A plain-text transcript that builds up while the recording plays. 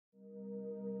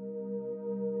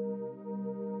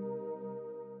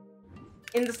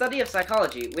In the study of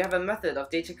psychology, we have a method of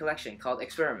data collection called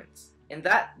experiments. In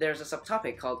that, there's a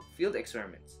subtopic called field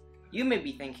experiments. You may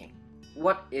be thinking,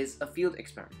 what is a field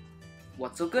experiment?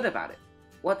 What's so good about it?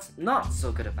 What's not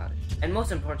so good about it? And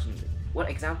most importantly, what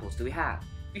examples do we have?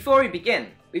 Before we begin,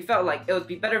 we felt like it would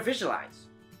be better visualized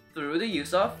through the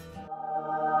use of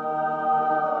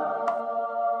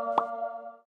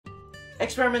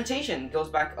experimentation. Goes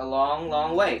back a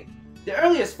long way. The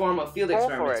earliest form of field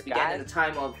experiments began in the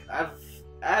time of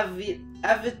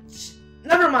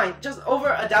never mind, just over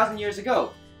 1,000 years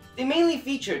ago. They mainly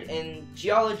featured in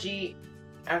geology,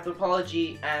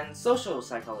 anthropology, and social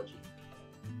psychology.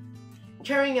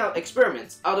 Carrying out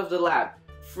experiments out of the lab,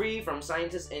 free from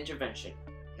scientist intervention.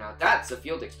 Now that's a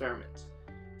field experiment.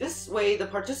 This way the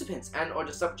participants and/or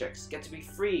the subjects get to be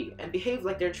free and behave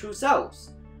like their true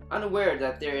selves, unaware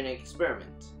that they're in an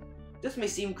experiment. This may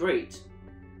seem great,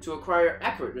 to acquire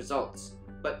accurate results,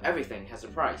 but everything has a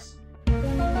price.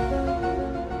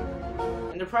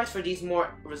 And the price for these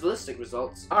more realistic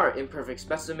results are imperfect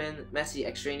specimen, messy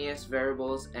extraneous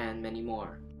variables, and many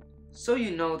more. So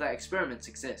you know that experiments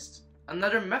exist.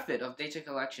 Another method of data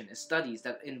collection is studies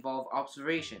that involve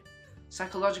observation.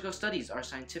 Psychological studies are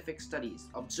scientific studies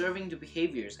observing the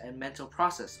behaviors and mental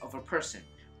process of a person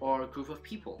or a group of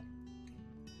people.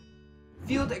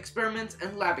 Field experiments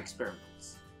and lab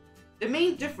experiments. The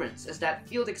main difference is that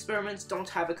field experiments don't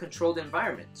have a controlled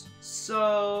environment.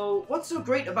 So, what's so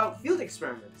great about field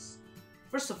experiments?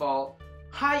 First of all,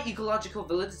 high ecological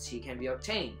validity can be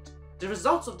obtained. The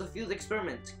results of the field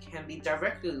experiment can be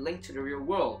directly linked to the real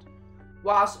world,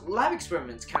 whilst lab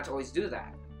experiments can't always do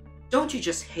that. Don't you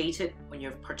just hate it when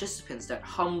your participants that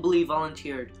humbly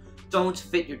volunteered don't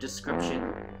fit your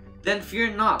description? Then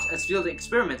fear not, as field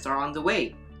experiments are on the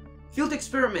way. Field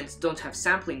experiments don't have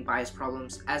sampling bias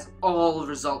problems, as all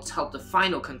results help the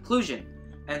final conclusion,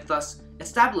 and thus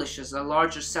establishes a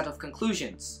larger set of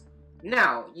conclusions.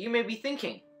 Now, you may be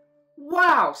thinking,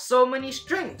 wow, so many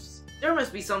strengths! There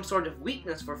must be some sort of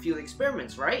weakness for field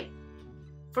experiments, right?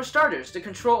 For starters, the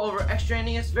control over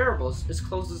extraneous variables is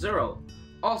close to zero.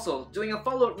 Also, doing a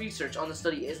follow-up research on the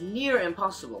study is near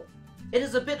impossible. It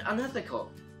is a bit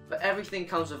unethical, but everything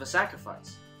comes with a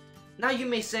sacrifice. Now you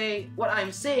may say, what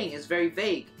I'm saying is very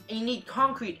vague, and you need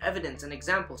concrete evidence and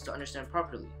examples to understand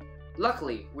properly.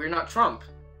 Luckily, we're not Trump,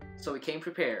 so we came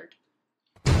prepared.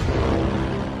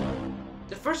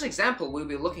 The first example we'll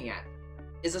be looking at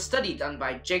is a study done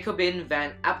by Jacobin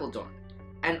van Apeldoorn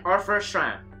and Arthur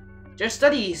Schramm. Their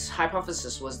study's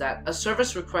hypothesis was that a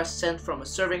service request sent from a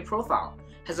serving profile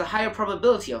has a higher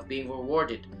probability of being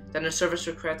rewarded than a service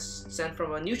request sent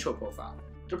from a neutral profile.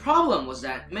 The problem was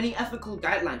that many ethical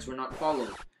guidelines were not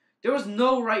followed. There was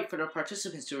no right for the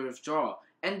participants to withdraw,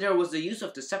 and there was the use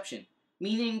of deception,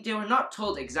 meaning they were not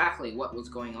told exactly what was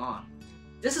going on.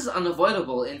 This is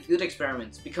unavoidable in field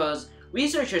experiments because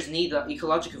researchers need the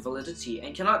ecological validity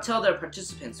and cannot tell their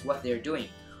participants what they are doing,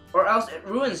 or else it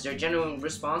ruins their genuine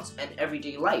response and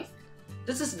everyday life.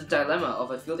 This is the dilemma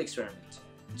of a field experiment.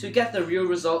 To get the real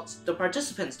results, the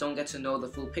participants don't get to know the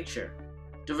full picture.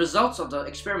 The results of the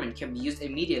experiment can be used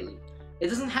immediately. It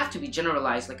doesn't have to be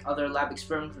generalized like other lab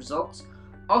experiment results.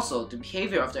 Also, the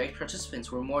behavior of the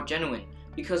participants were more genuine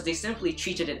because they simply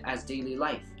treated it as daily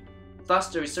life. Thus,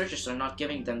 the researchers are not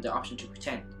giving them the option to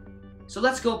pretend. So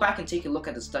let's go back and take a look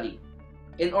at the study.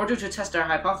 In order to test their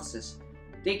hypothesis,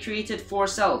 they created 4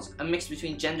 cells, a mix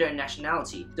between gender and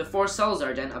nationality. The 4 cells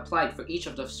are then applied for each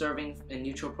of the serving and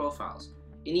neutral profiles.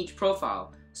 In each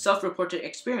profile, self-reported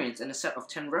experience and a set of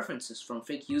 10 references from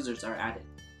fake users are added.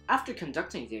 After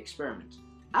conducting the experiment,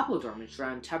 Apeldoorn and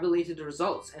Schramm tabulated the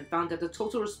results and found that the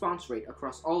total response rate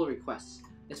across all requests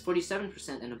is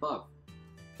 47% and above,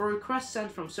 for requests sent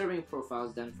from serving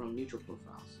profiles than from neutral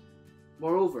profiles.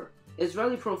 Moreover,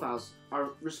 Israeli profiles are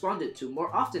responded to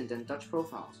more often than Dutch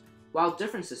profiles, while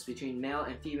differences between male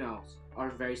and females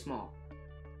are very small.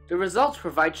 The results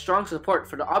provide strong support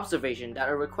for the observation that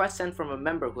a request sent from a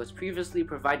member who has previously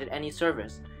provided any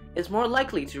service is more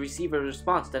likely to receive a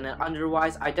response than an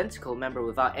otherwise identical member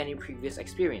without any previous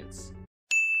experience.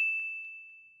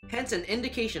 Hence, an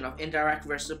indication of indirect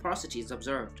reciprocity is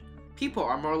observed. People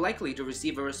are more likely to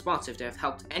receive a response if they have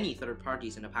helped any third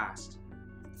parties in the past.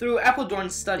 Through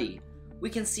Apeldoorn's study, we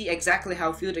can see exactly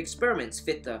how field experiments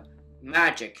fit the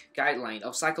MAGIC guideline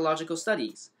of psychological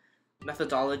studies.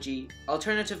 Methodology,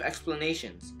 alternative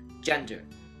explanations, gender,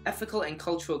 ethical and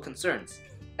cultural concerns,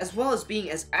 as well as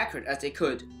being as accurate as they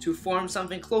could to form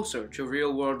something closer to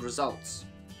real-world results.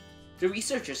 The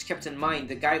researchers kept in mind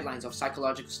the guidelines of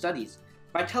psychological studies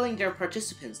by telling their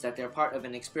participants that they're part of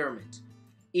an experiment,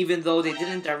 even though they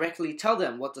didn't directly tell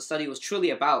them what the study was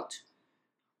truly about.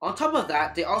 On top of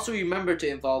that, they also remembered to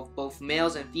involve both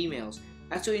males and females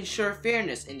as to ensure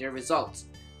fairness in their results.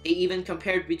 They even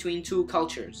compared between two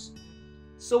cultures.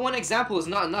 So one example is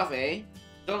not enough, eh?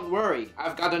 Don't worry,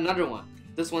 I've got another one.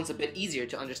 This one's a bit easier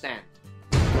to understand.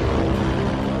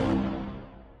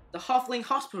 The Halfling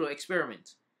Hospital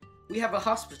Experiment. We have a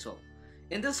hospital.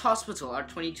 In this hospital are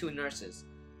 22 nurses,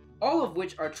 all of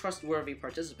which are trustworthy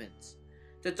participants.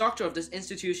 The doctor of this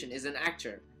institution is an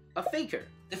actor, a faker.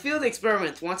 The field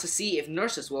experiment wants to see if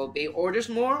nurses will obey orders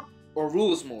more or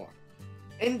rules more.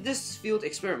 In this field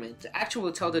experiment, the actor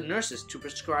will tell the nurses to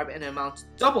prescribe an amount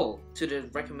double to the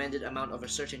recommended amount of a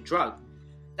certain drug.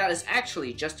 That is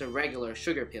actually just a regular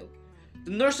sugar pill.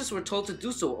 The nurses were told to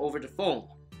do so over the phone.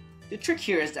 The trick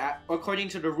here is that, according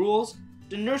to the rules,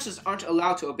 the nurses aren't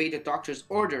allowed to obey the doctor's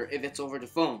order if it's over the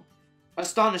phone.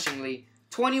 Astonishingly,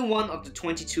 21 of the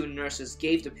 22 nurses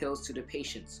gave the pills to the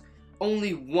patients.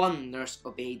 Only one nurse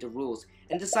obeyed the rules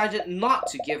and decided not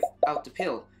to give out the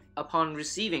pill upon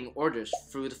receiving orders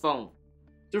through the phone.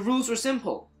 The rules were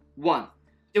simple. 1.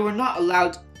 They were not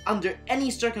allowed under any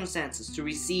circumstances to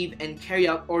receive and carry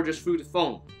out orders through the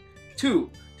phone. 2.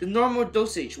 The normal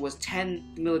dosage was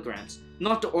 10 milligrams,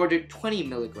 not the ordered 20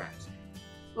 milligrams.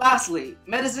 Lastly,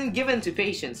 medicine given to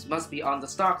patients must be on the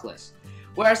stock list,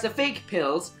 whereas the fake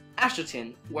pills,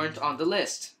 aspartame, weren't on the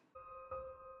list.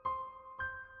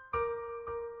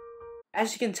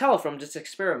 As you can tell from this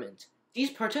experiment, these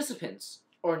participants,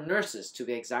 or nurses to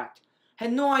be exact,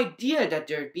 had no idea that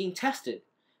they're being tested,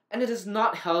 and it is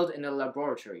not held in a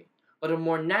laboratory, but a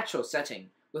more natural setting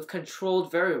with controlled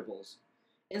variables.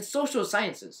 In social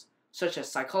sciences, such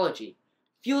as psychology,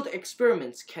 field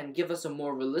experiments can give us a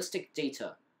more realistic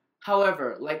data.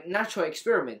 However, like natural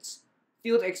experiments,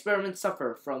 field experiments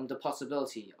suffer from the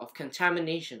possibility of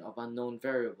contamination of unknown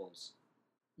variables.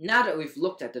 Now that we've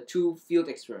looked at the two field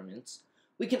experiments,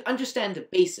 we can understand the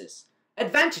basis,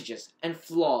 advantages, and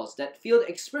flaws that field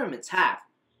experiments have.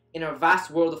 In our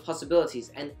vast world of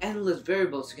possibilities and endless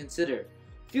variables to consider,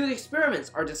 field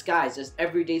experiments are disguised as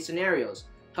everyday scenarios,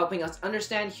 helping us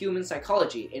understand human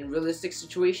psychology in realistic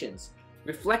situations,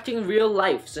 reflecting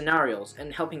real-life scenarios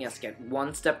and helping us get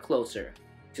one step closer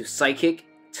to psychic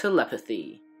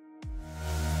telepathy.